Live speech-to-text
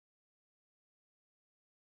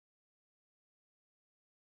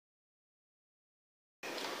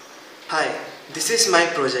Hi, this is my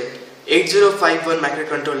project 8051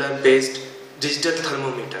 microcontroller based digital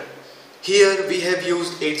thermometer. Here we have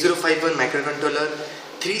used 8051 microcontroller,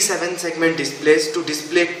 3 7-segment displays to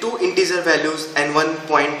display 2 integer values and 1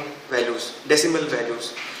 point values, decimal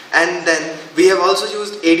values. And then we have also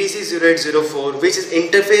used ADC0804, which is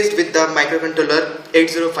interfaced with the microcontroller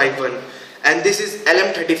 8051, and this is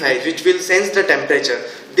LM35, which will sense the temperature.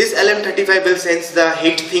 This LM35 will sense the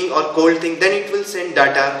heat thing or cold thing, then it will send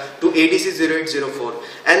data to ADC0804,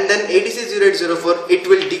 and then ADC0804 it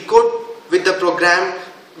will decode with the program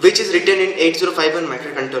which is written in 8051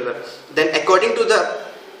 microcontroller. Then according to the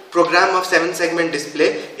program of 7-segment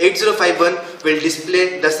display, 8051 will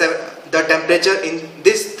display the temperature in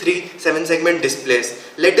these 3 7-segment displays.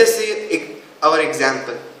 Let us see our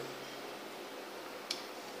example.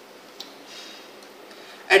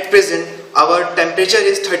 At present, our temperature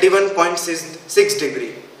is 31.6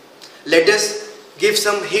 degree. Let us give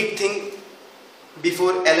some heat thing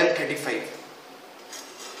before LM35.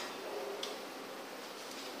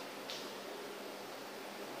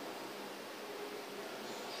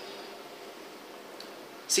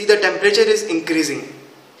 See, the temperature is increasing.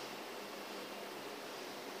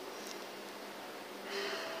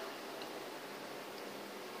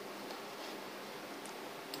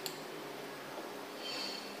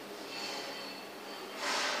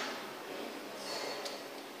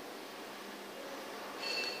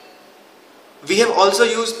 We have also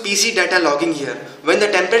used PC data logging here. When the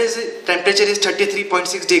temperature is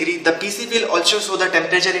 33.6 degree, the PC will also show the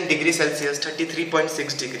temperature in degree Celsius,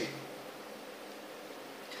 33.6 degree.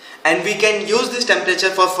 And we can use this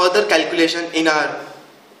temperature for further calculation in our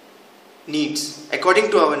needs,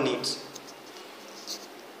 according to our needs.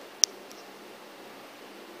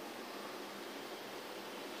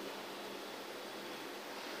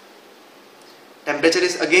 Temperature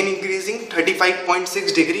is again increasing,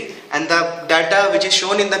 35.6 degree, and the data which is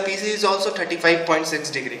shown in the PC is also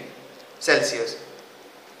 35.6 degree Celsius.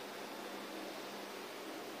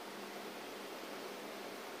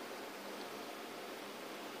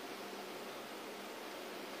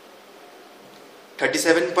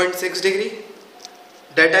 (37.6 degree).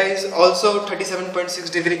 Data is also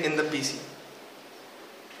 37.6 degree in the PC.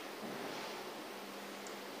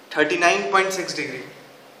 39.6 degree.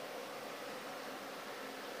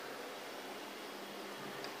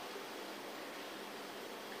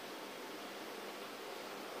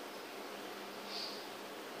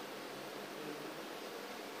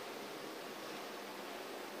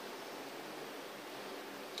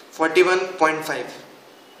 (41.5).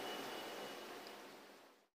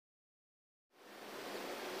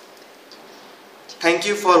 Thank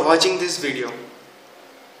you for watching this video.